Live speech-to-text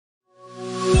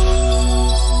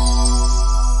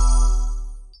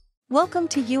Welcome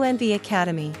to UNV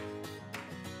Academy.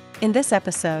 In this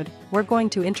episode, we're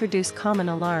going to introduce common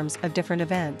alarms of different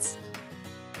events.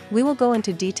 We will go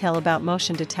into detail about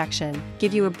motion detection,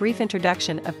 give you a brief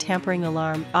introduction of tampering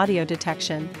alarm, audio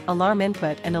detection, alarm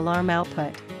input and alarm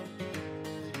output.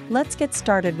 Let's get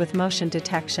started with motion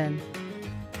detection.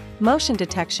 Motion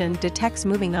detection detects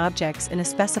moving objects in a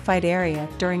specified area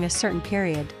during a certain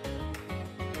period.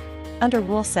 Under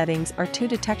rule settings are two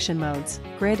detection modes,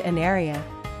 grid and area.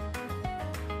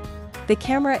 The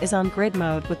camera is on grid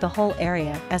mode with the whole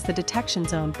area as the detection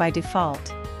zone by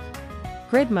default.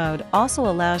 Grid mode also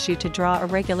allows you to draw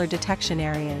irregular detection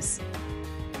areas.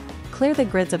 Clear the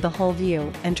grids of the whole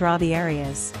view and draw the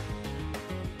areas.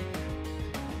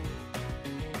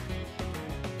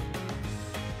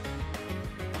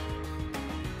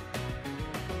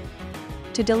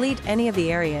 To delete any of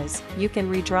the areas, you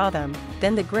can redraw them,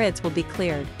 then the grids will be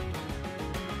cleared.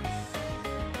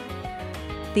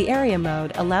 The area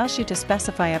mode allows you to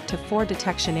specify up to 4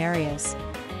 detection areas.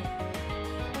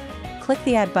 Click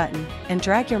the Add button and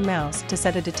drag your mouse to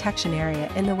set a detection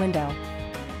area in the window.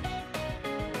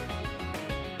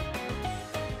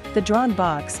 The drawn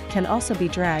box can also be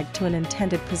dragged to an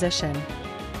intended position.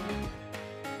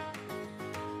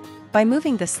 By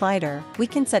moving the slider, we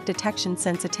can set detection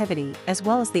sensitivity as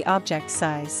well as the object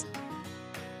size.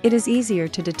 It is easier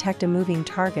to detect a moving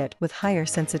target with higher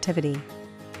sensitivity.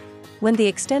 When the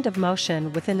extent of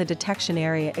motion within the detection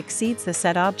area exceeds the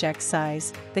set object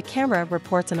size, the camera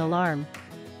reports an alarm.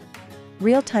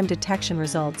 Real-time detection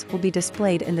results will be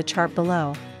displayed in the chart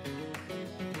below.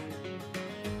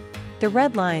 The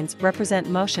red lines represent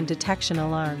motion detection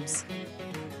alarms.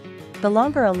 The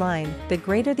longer a line, the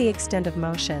greater the extent of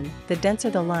motion, the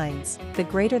denser the lines, the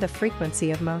greater the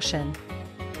frequency of motion.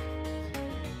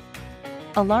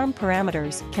 Alarm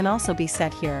parameters can also be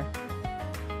set here.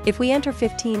 If we enter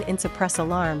 15 in suppress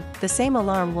alarm, the same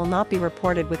alarm will not be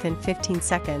reported within 15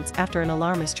 seconds after an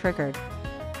alarm is triggered.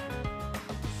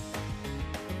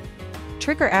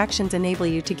 Trigger actions enable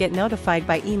you to get notified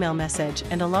by email message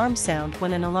and alarm sound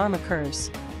when an alarm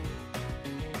occurs.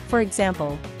 For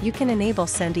example, you can enable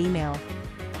send email.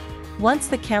 Once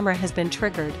the camera has been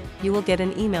triggered, you will get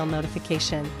an email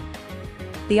notification.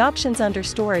 The options under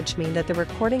storage mean that the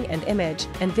recording and image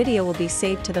and video will be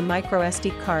saved to the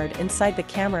microSD card inside the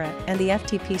camera and the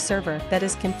FTP server that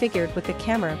is configured with the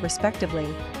camera respectively.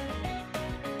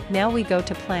 Now we go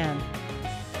to plan.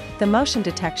 The motion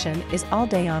detection is all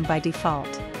day on by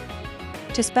default.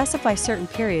 To specify certain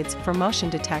periods for motion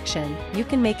detection, you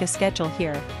can make a schedule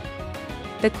here.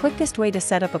 The quickest way to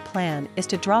set up a plan is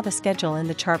to draw the schedule in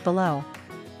the chart below.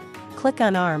 Click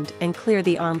on Armed and clear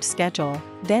the armed schedule,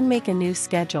 then make a new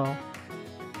schedule.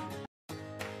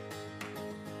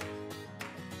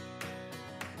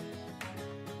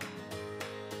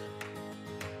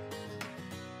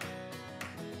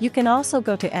 You can also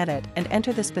go to Edit and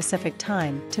enter the specific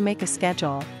time to make a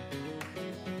schedule.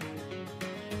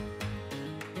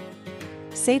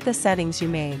 Save the settings you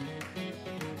made.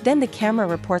 Then the camera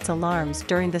reports alarms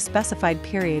during the specified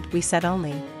period we set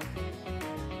only.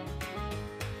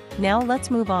 Now let's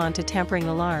move on to tampering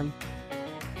alarm.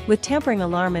 With tampering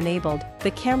alarm enabled, the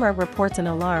camera reports an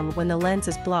alarm when the lens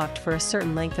is blocked for a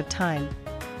certain length of time.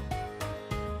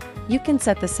 You can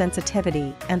set the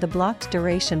sensitivity and the blocked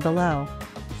duration below.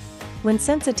 When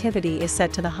sensitivity is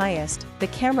set to the highest, the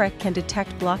camera can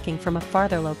detect blocking from a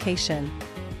farther location.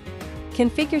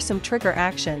 Configure some trigger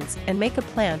actions and make a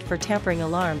plan for tampering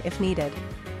alarm if needed.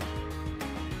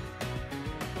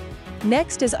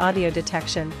 Next is audio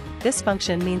detection. This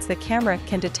function means the camera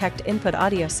can detect input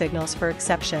audio signals for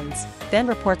exceptions, then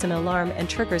reports an alarm and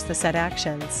triggers the set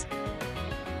actions.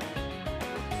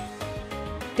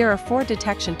 There are 4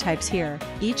 detection types here,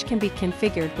 each can be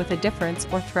configured with a difference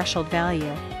or threshold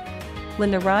value.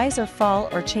 When the rise or fall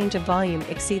or change of volume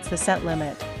exceeds the set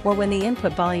limit, or when the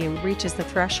input volume reaches the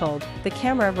threshold, the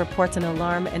camera reports an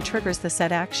alarm and triggers the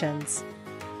set actions.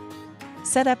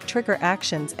 Set up trigger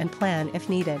actions and plan if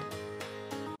needed.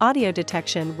 Audio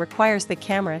detection requires the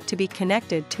camera to be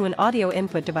connected to an audio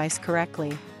input device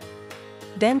correctly.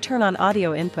 Then turn on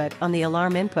audio input on the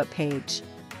alarm input page.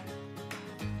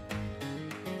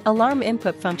 Alarm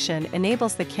input function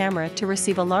enables the camera to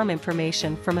receive alarm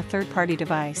information from a third-party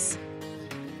device.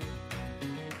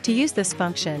 To use this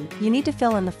function, you need to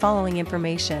fill in the following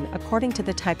information according to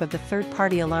the type of the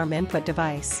third-party alarm input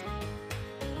device.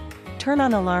 Turn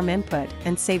on alarm input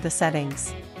and save the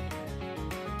settings.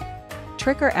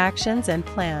 Trigger actions and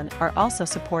plan are also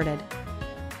supported.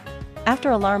 After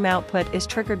alarm output is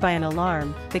triggered by an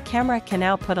alarm, the camera can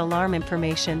output alarm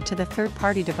information to the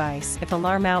third-party device if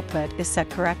alarm output is set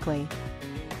correctly.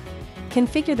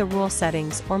 Configure the rule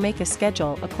settings or make a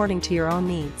schedule according to your own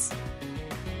needs.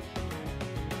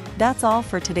 That's all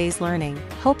for today's learning.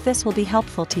 Hope this will be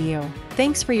helpful to you.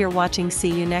 Thanks for your watching. See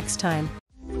you next time.